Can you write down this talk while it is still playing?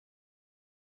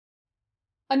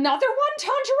Another one,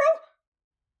 Tanjiro?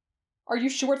 Are you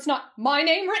sure it's not my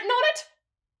name written on it?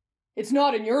 It's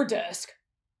not in your desk.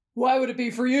 Why would it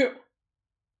be for you?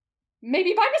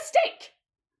 Maybe by mistake.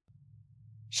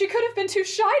 She could have been too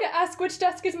shy to ask which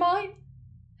desk is mine,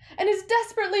 and is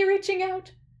desperately reaching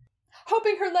out,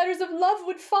 hoping her letters of love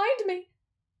would find me.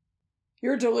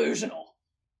 You're delusional.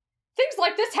 Things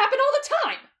like this happen all the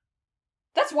time.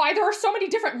 That's why there are so many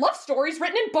different love stories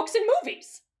written in books and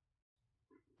movies.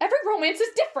 Every romance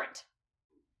is different.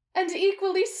 And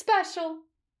equally special.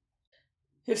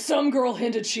 If some girl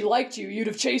hinted she liked you, you'd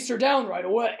have chased her down right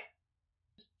away.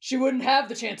 She wouldn't have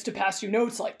the chance to pass you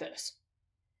notes like this.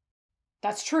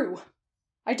 That's true.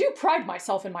 I do pride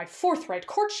myself in my forthright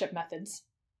courtship methods.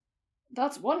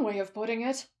 That's one way of putting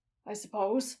it, I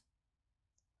suppose.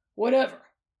 Whatever.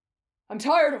 I'm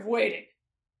tired of waiting.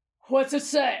 What's it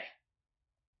say?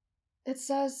 It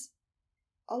says,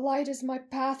 "A light is my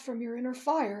path from your inner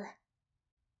fire.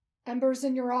 Embers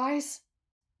in your eyes,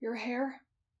 your hair,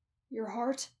 your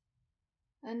heart,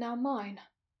 and now mine."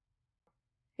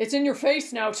 It's in your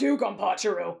face now too,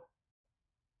 Gonpachiro.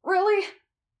 Really?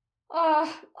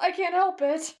 I can't help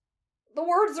it. The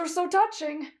words are so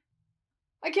touching.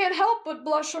 I can't help but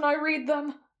blush when I read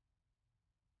them.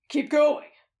 Keep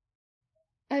going.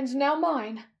 And now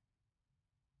mine.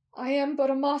 I am but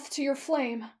a moth to your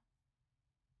flame,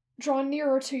 drawn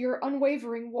nearer to your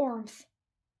unwavering warmth.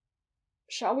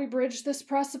 Shall we bridge this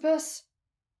precipice,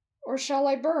 or shall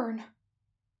I burn?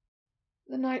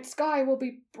 The night sky will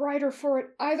be brighter for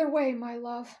it either way, my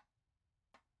love.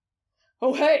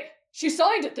 Oh hey, she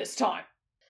signed it this time.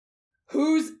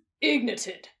 Who's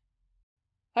Ignited?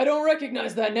 I don't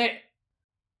recognize that name.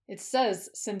 It says,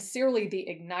 "Sincerely the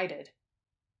Ignited."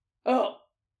 Oh.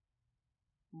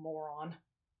 Moron.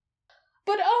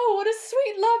 But oh, what a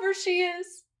sweet lover she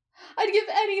is! I'd give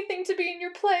anything to be in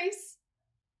your place.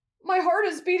 My heart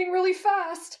is beating really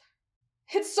fast.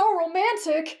 It's so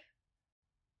romantic.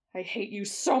 I hate you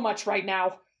so much right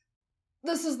now.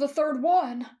 This is the third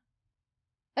one.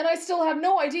 And I still have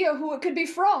no idea who it could be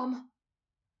from.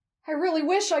 I really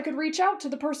wish I could reach out to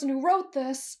the person who wrote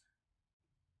this.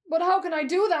 But how can I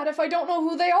do that if I don't know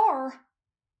who they are?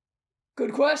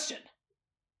 Good question.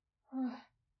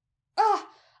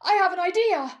 I have an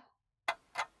idea!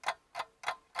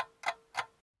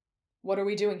 What are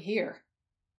we doing here?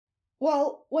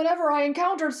 Well, whenever I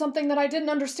encountered something that I didn't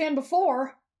understand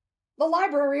before, the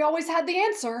library always had the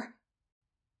answer.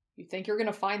 You think you're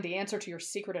gonna find the answer to your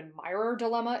secret admirer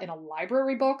dilemma in a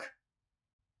library book?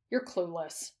 You're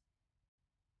clueless.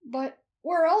 But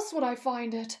where else would I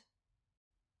find it?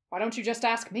 Why don't you just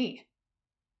ask me?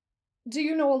 Do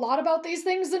you know a lot about these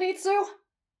things, Zenitsu?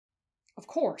 Of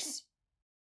course.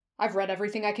 I've read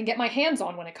everything I can get my hands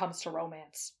on when it comes to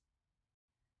romance.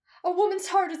 A woman's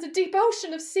heart is a deep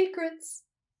ocean of secrets.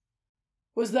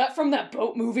 Was that from that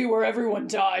boat movie where everyone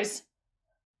dies?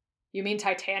 You mean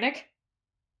Titanic?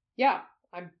 Yeah,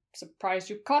 I'm surprised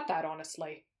you caught that,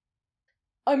 honestly.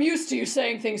 I'm used to you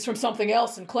saying things from something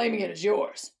else and claiming it as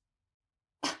yours.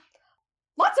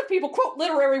 Lots of people quote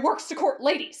literary works to court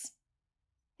ladies.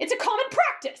 It's a common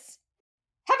practice.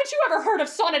 Haven't you ever heard of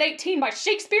Sonnet 18 by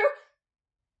Shakespeare?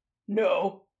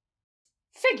 No.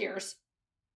 Figures.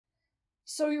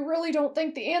 So you really don't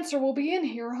think the answer will be in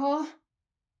here, huh?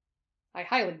 I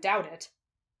highly doubt it.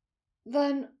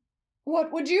 Then,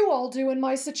 what would you all do in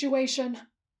my situation?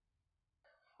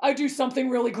 I'd do something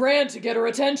really grand to get her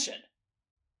attention.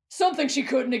 Something she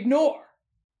couldn't ignore.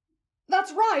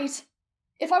 That's right.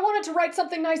 If I wanted to write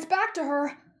something nice back to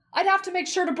her, I'd have to make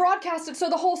sure to broadcast it so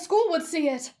the whole school would see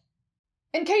it.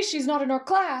 In case she's not in our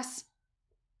class.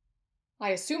 I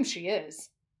assume she is.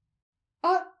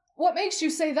 What makes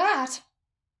you say that?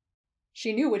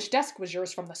 She knew which desk was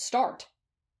yours from the start.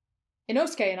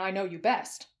 Inosuke and I know you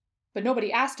best, but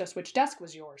nobody asked us which desk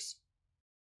was yours.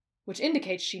 Which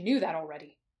indicates she knew that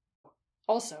already.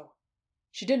 Also,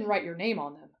 she didn't write your name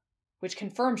on them, which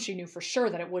confirms she knew for sure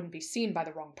that it wouldn't be seen by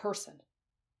the wrong person.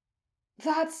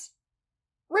 That's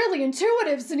really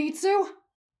intuitive, Zenitsu.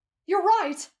 You're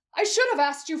right. I should have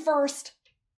asked you first.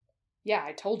 Yeah,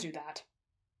 I told you that.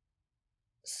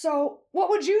 So, what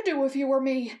would you do if you were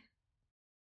me?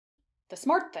 The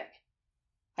smart thing.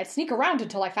 I'd sneak around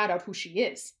until I found out who she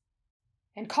is.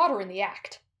 And caught her in the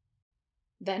act.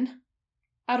 Then,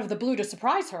 out of the blue to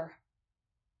surprise her,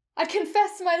 I'd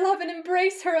confess my love and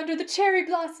embrace her under the cherry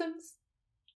blossoms.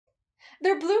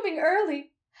 They're blooming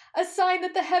early, a sign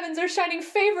that the heavens are shining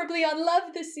favorably on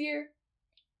love this year.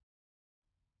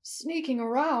 Sneaking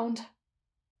around.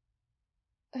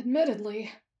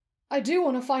 Admittedly, I do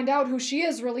want to find out who she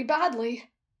is really badly.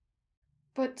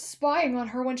 But spying on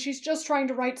her when she's just trying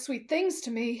to write sweet things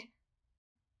to me,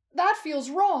 that feels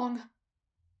wrong.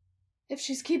 If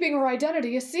she's keeping her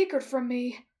identity a secret from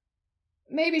me,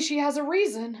 maybe she has a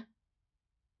reason.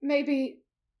 Maybe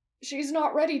she's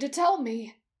not ready to tell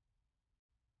me.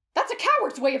 That's a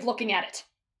coward's way of looking at it.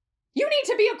 You need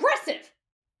to be aggressive.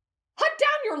 Hunt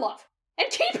down your love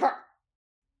and keep her.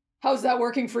 How's that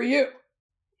working for you?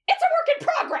 It's a work in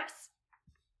progress.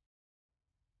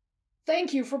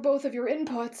 Thank you for both of your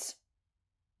inputs,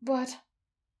 but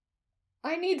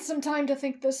I need some time to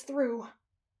think this through.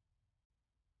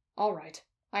 All right,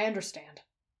 I understand.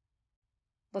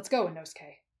 Let's go,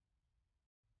 Inosuke.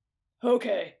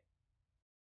 Okay.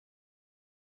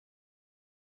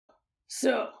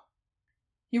 So,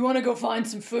 you want to go find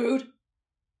some food?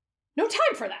 No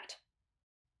time for that.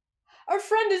 Our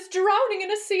friend is drowning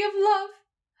in a sea of love.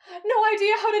 No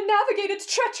idea how to navigate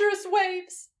its treacherous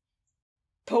waves.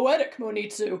 Poetic,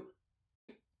 Monitsu.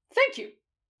 Thank you.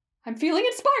 I'm feeling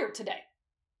inspired today.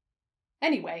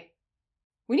 Anyway,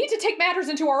 we need to take matters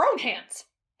into our own hands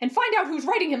and find out who's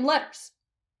writing him letters.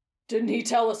 Didn't he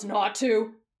tell us not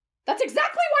to? That's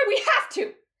exactly why we have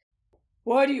to.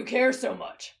 Why do you care so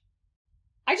much?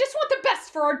 I just want the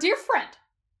best for our dear friend.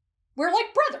 We're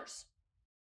like brothers.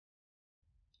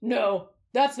 No,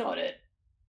 that's not it.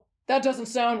 That doesn't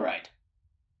sound right.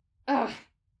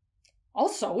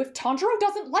 Also, if Tanjiro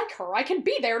doesn't like her, I can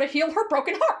be there to heal her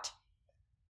broken heart.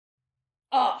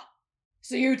 Ah,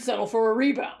 so you'd settle for a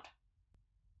rebound.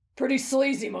 Pretty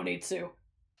sleazy, Monitsu.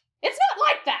 It's not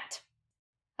like that.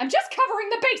 I'm just covering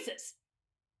the bases.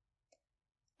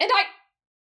 And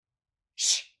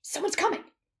Shh, someone's coming.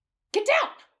 Get down.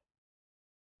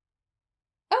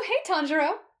 Oh, hey,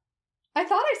 Tanjiro. I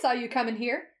thought I saw you coming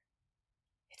here.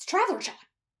 It's Traveler John.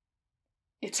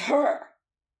 It's her.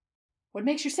 What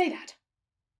makes you say that?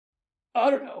 I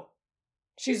don't know.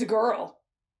 She's a girl.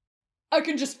 I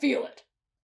can just feel it.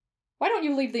 Why don't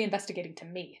you leave the investigating to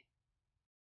me?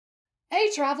 Hey,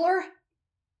 Traveler.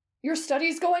 Your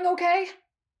studies going okay?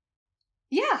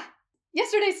 Yeah.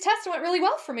 Yesterday's test went really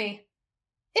well for me.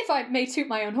 If I may toot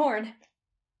my own horn.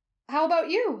 How about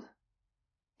you?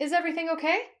 Is everything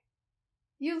okay?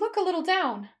 You look a little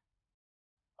down.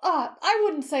 I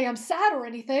wouldn't say I'm sad or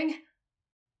anything.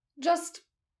 Just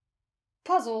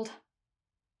puzzled.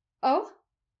 Oh?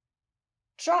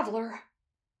 Traveler,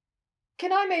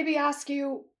 can I maybe ask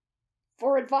you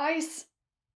for advice?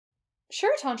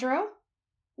 Sure, Tanjiro.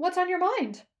 What's on your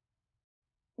mind?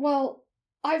 Well,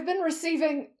 I've been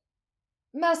receiving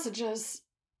messages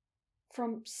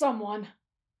from someone.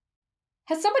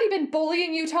 Has somebody been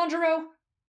bullying you, Tanjiro?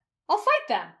 I'll fight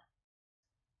them.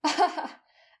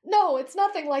 No, it's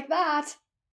nothing like that.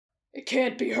 It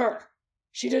can't be her.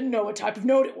 She didn't know what type of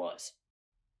note it was.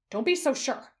 Don't be so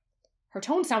sure. Her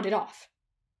tone sounded off.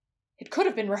 It could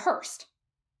have been rehearsed.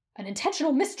 An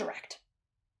intentional misdirect.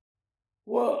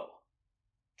 Whoa.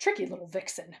 Tricky little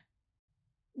vixen.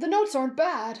 The notes aren't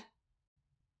bad.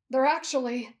 They're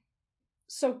actually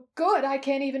so good I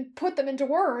can't even put them into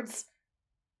words.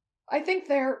 I think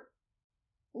they're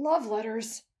love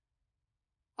letters.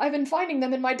 I've been finding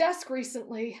them in my desk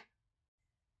recently.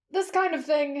 This kind of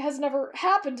thing has never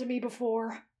happened to me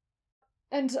before,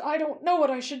 and I don't know what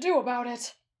I should do about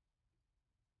it.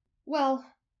 Well,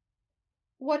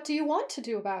 what do you want to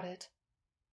do about it?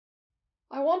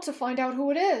 I want to find out who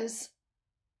it is.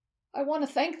 I want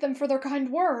to thank them for their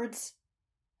kind words,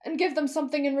 and give them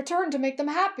something in return to make them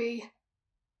happy.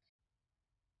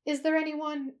 Is there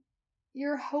anyone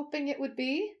you're hoping it would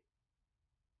be?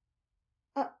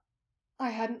 I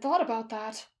hadn't thought about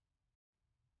that.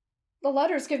 The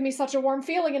letters give me such a warm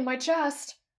feeling in my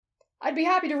chest. I'd be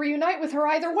happy to reunite with her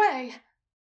either way.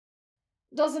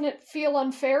 Doesn't it feel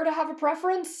unfair to have a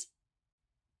preference?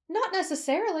 Not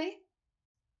necessarily.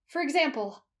 For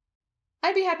example,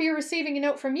 I'd be happier receiving a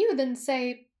note from you than,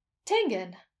 say,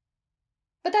 Tengen.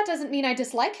 But that doesn't mean I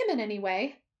dislike him in any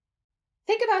way.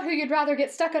 Think about who you'd rather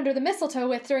get stuck under the mistletoe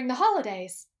with during the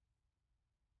holidays.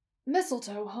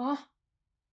 Mistletoe, huh?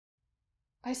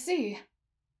 I see.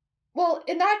 Well,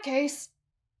 in that case,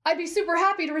 I'd be super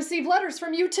happy to receive letters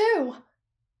from you too.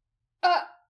 I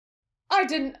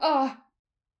wasn't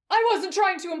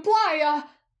trying to imply,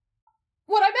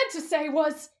 what I meant to say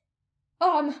was,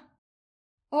 oh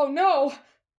no.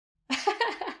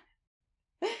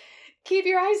 Keep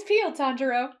your eyes peeled,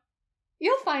 Tanjiro.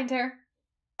 You'll find her.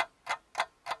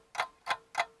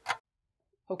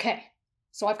 Okay,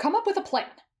 so I've come up with a plan.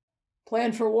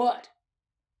 Plan for what?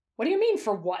 What do you mean,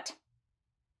 for what?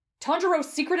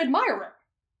 Tanjiro's secret admirer.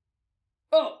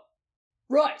 Oh,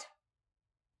 right.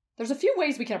 There's a few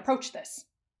ways we can approach this,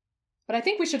 but I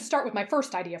think we should start with my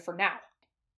first idea for now.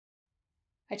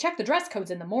 I check the dress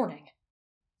codes in the morning,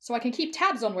 so I can keep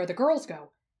tabs on where the girls go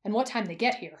and what time they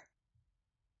get here.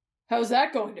 How's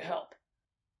that going to help?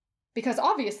 Because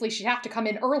obviously she'd have to come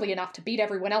in early enough to beat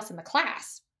everyone else in the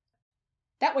class.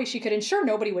 That way she could ensure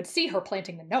nobody would see her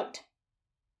planting the note.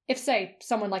 If, say,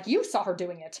 someone like you saw her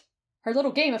doing it, her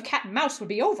little game of cat and mouse would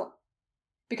be over.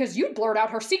 Because you'd blurt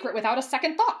out her secret without a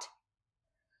second thought.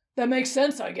 That makes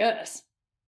sense, I guess.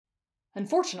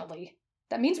 Unfortunately,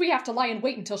 that means we have to lie in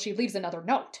wait until she leaves another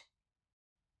note.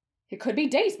 It could be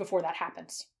days before that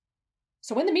happens.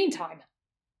 So in the meantime,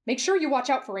 make sure you watch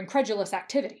out for incredulous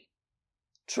activity.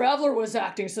 Traveler was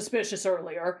acting suspicious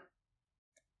earlier.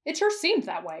 It sure seemed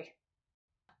that way.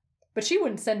 But she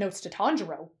wouldn't send notes to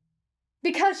Tanjiro.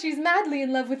 Because she's madly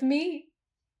in love with me.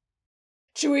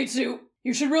 Chuitsu,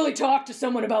 you should really talk to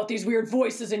someone about these weird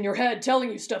voices in your head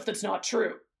telling you stuff that's not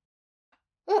true.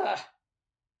 Ugh.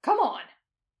 Come on.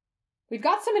 We've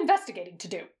got some investigating to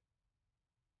do.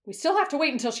 We still have to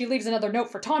wait until she leaves another note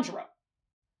for Tanjiro.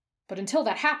 But until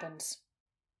that happens,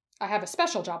 I have a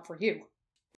special job for you.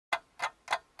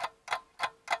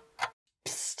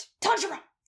 Psst! Tanjiro!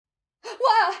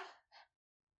 Wah!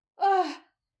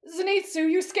 Zenitsu,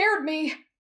 you scared me.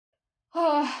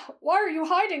 Why are you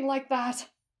hiding like that?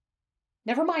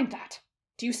 Never mind that.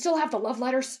 Do you still have the love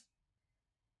letters?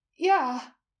 Yeah.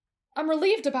 I'm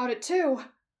relieved about it, too.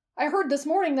 I heard this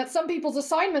morning that some people's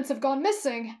assignments have gone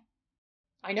missing.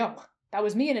 I know. That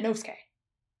was me and Inosuke.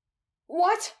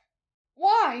 What?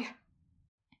 Why?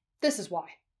 This is why.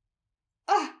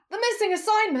 The missing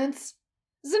assignments.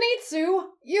 Zenitsu,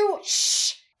 you—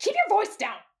 Shh! Keep your voice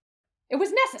down! It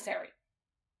was necessary.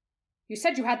 You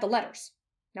said you had the letters.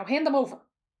 Now hand them over.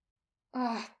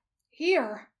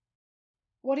 Here.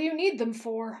 What do you need them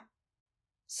for?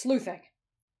 Sleuthing.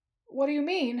 What do you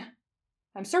mean?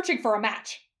 I'm searching for a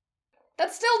match.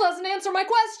 That still doesn't answer my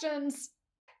questions.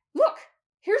 Look,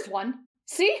 here's one.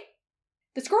 See?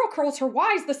 This girl curls her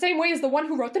Y's the same way as the one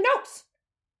who wrote the notes.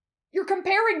 You're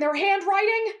comparing their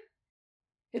handwriting?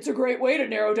 It's a great way to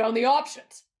narrow down the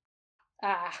options.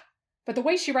 But the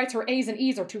way she writes her A's and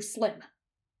E's are too slim.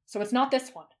 So it's not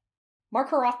this one. Mark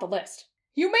her off the list.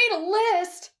 You made a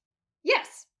list?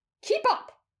 Yes. Keep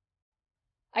up.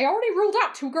 I already ruled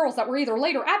out 2 girls that were either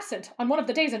late or absent on one of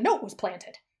the days a note was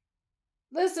planted.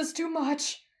 This is too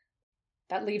much.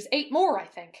 That leaves 8 more, I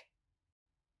think.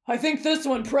 I think this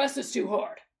one presses too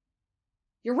hard.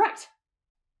 You're right.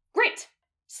 Great.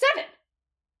 7.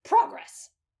 Progress.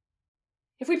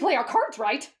 If we play our cards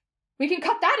right, we can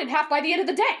cut that in half by the end of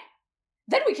the day.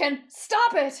 Then we can—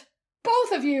 Stop it!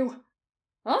 Both of you!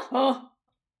 Huh?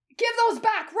 Give those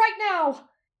back right now!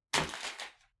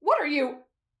 What are you—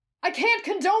 I can't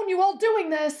condone you all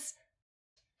doing this.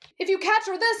 If you catch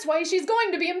her this way, she's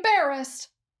going to be embarrassed.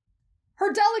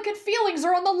 Her delicate feelings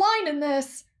are on the line in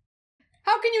this.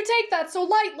 How can you take that so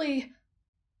lightly?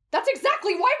 That's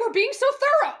exactly why we're being so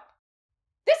thorough.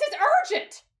 This is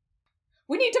urgent.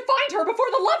 We need to find her before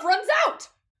the love runs out.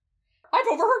 I've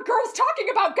overheard girls talking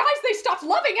about guys they stopped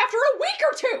loving after a week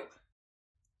or 2.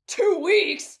 2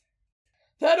 weeks?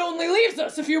 That only leaves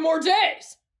us a few more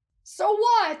days. So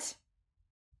what?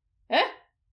 Eh?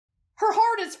 Her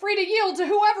heart is free to yield to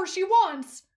whoever she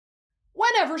wants.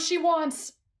 Whenever she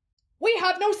wants. We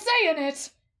have no say in it.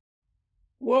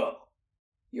 Whoa.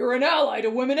 You're an ally to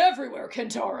women everywhere,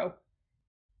 Kentaro.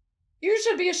 You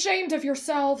should be ashamed of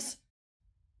yourselves.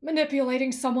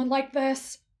 Manipulating someone like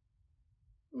this.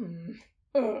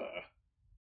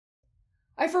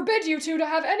 I forbid you two to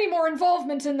have any more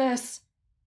involvement in this.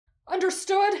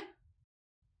 Understood?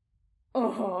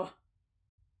 Uh-huh.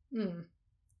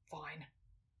 Fine.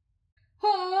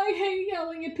 I hate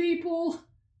yelling at people.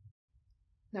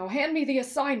 Now hand me the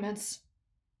assignments.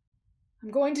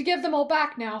 I'm going to give them all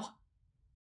back now.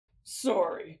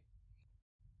 Sorry.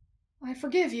 I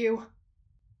forgive you.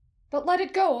 But let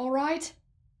it go, all right?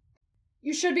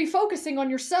 You should be focusing on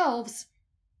yourselves.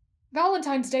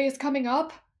 Valentine's Day is coming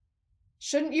up.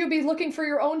 Shouldn't you be looking for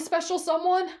your own special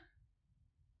someone?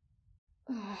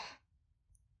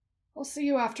 I'll see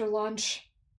you after lunch.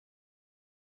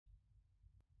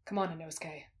 Come on,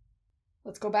 Inosuke.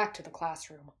 Let's go back to the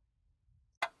classroom.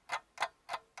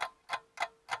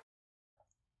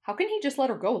 How can he just let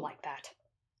her go like that?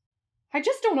 I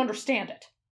just don't understand it.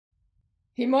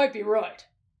 He might be right.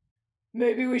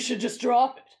 Maybe we should just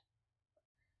drop it.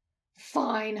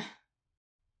 Fine.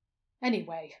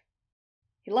 Anyway,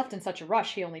 he left in such a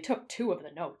rush he only took 2 of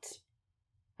the notes.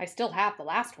 I still have the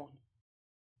last one.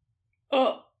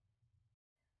 Oh.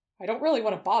 I don't really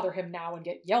want to bother him now and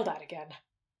get yelled at again.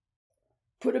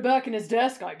 Put it back in his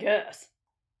desk, I guess.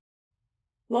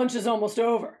 Lunch is almost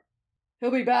over. He'll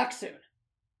be back soon.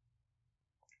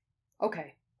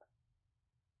 Okay.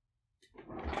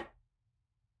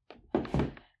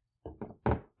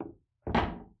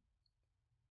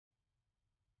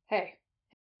 Hey.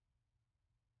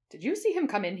 Did you see him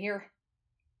come in here?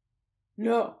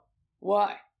 No.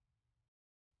 Why?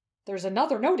 There's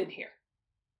another note in here.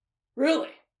 Really?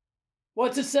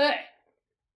 What's it say?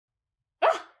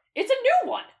 Ah! It's a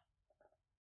new one!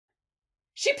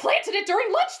 She planted it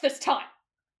during lunch this time!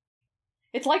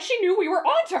 It's like she knew we were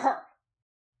onto her!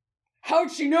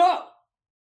 How'd she know?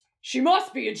 She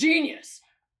must be a genius.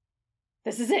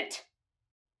 This is it.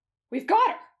 We've got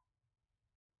her.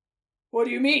 What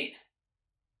do you mean?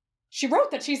 She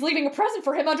wrote that she's leaving a present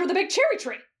for him under the big cherry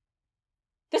tree.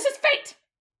 This is fate!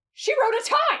 She wrote a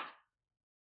time!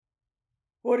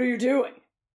 What are you doing?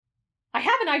 I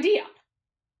have an idea.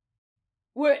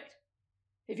 Wait.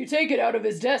 If you take it out of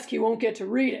his desk, he won't get to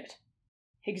read it.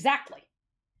 Exactly.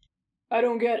 I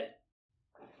don't get it.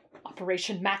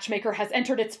 Operation Matchmaker has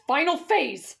entered its final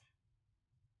phase.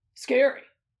 Scary.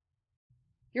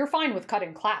 You're fine with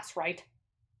cutting class, right?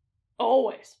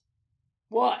 Always.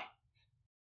 Why?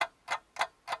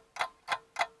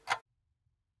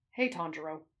 Hey,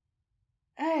 Tanjiro.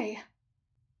 Hey.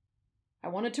 I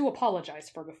wanted to apologize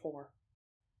for before.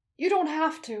 You don't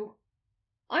have to.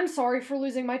 I'm sorry for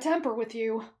losing my temper with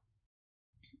you.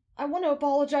 I want to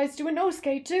apologize to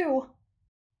Inosuke, too.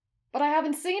 But I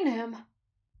haven't seen him.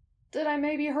 Did I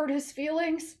maybe hurt his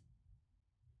feelings?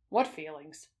 What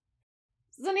feelings?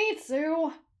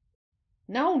 Zenitsu!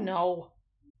 No.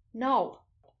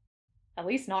 At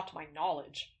least not to my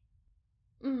knowledge.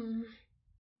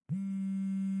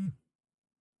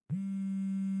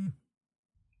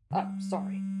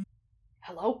 Sorry.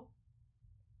 Hello?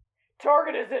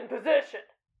 Target is in position.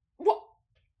 What?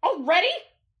 Already?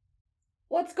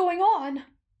 What's going on?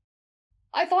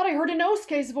 I thought I heard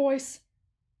Inosuke's voice.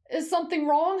 Is something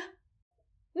wrong?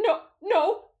 No.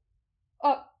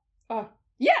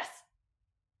 Yes!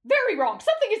 Very wrong!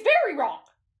 Something is very wrong!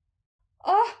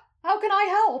 How can I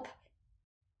help?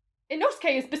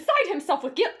 Inosuke is beside himself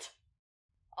with guilt.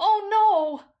 Oh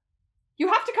no!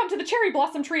 You have to come to the cherry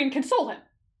blossom tree and console him.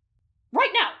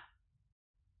 Right now!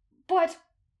 But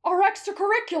our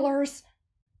extracurriculars...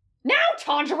 Now,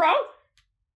 Tanjiro!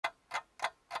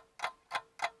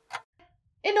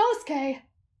 Inosuke!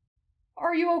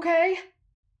 Are you okay?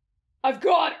 I've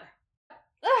got her!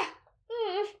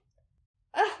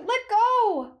 Let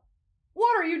go!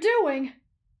 What are you doing?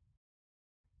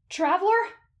 Traveler?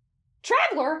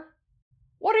 Traveler?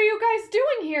 What are you guys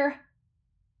doing here?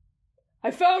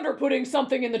 I found her putting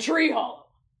something in the tree hollow.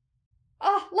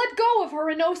 Let go of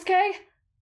her, Inosuke!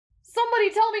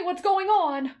 Somebody tell me what's going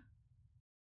on!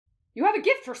 You have a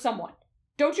gift for someone,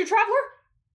 don't you, Traveler?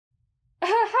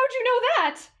 How'd you know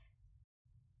that?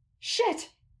 Shit!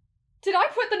 Did I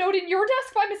put the note in your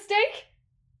desk by mistake?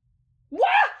 What?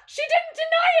 She didn't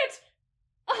deny it!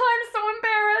 I'm so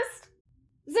embarrassed!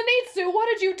 Zenitsu, what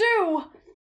did you do?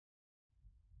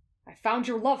 I found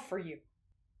your love for you.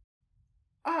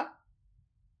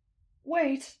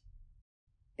 Wait.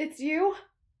 It's you?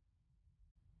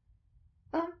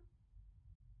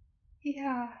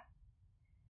 Yeah.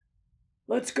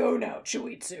 Let's go now,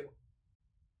 Chuitsu.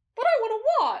 But I want to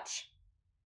watch!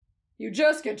 You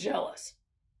just get jealous.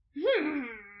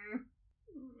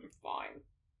 Fine.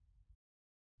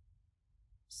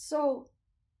 So,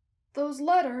 those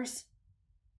letters...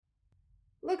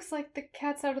 Looks like the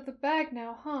cat's out of the bag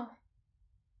now, huh?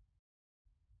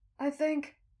 I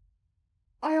think...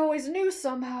 I always knew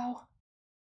somehow.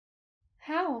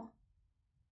 How?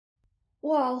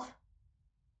 Well,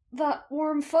 that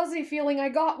warm fuzzy feeling I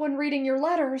got when reading your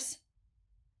letters.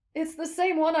 It's the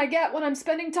same one I get when I'm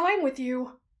spending time with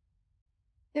you.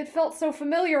 It felt so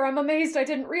familiar I'm amazed I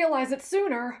didn't realize it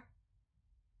sooner.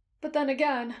 But then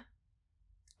again,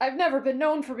 I've never been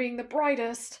known for being the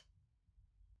brightest.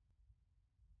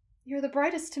 You're the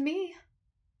brightest to me.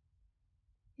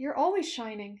 You're always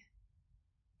shining,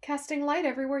 casting light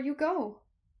everywhere you go.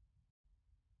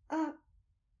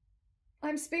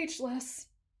 I'm speechless.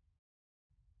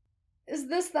 Is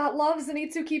this that love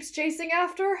Zenitsu keeps chasing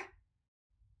after?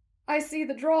 I see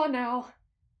the draw now.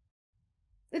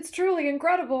 It's truly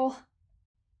incredible.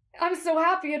 I'm so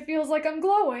happy it feels like I'm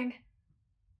glowing.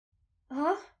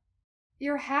 Huh?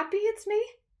 You're happy it's me?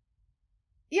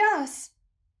 Yes.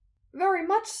 Very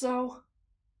much so.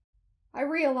 I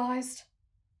realized,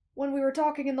 when we were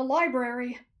talking in the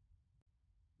library,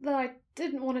 that I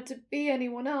didn't want it to be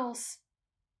anyone else.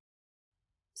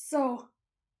 So,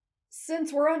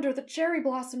 since we're under the cherry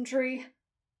blossom tree,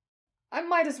 I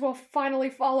might as well finally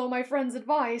follow my friend's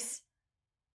advice.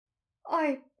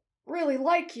 I really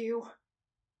like you.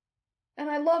 And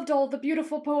I loved all the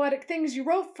beautiful poetic things you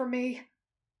wrote for me.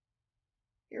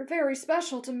 You're very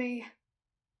special to me.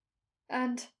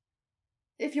 And,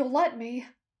 if you'll let me,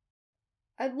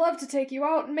 I'd love to take you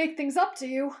out and make things up to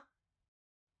you.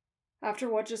 After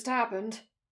what just happened.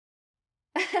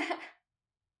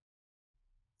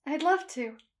 I'd love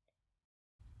to.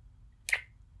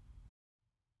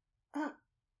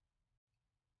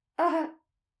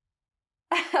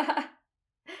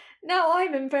 Now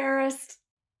I'm embarrassed.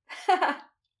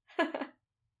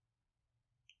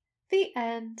 The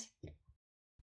end.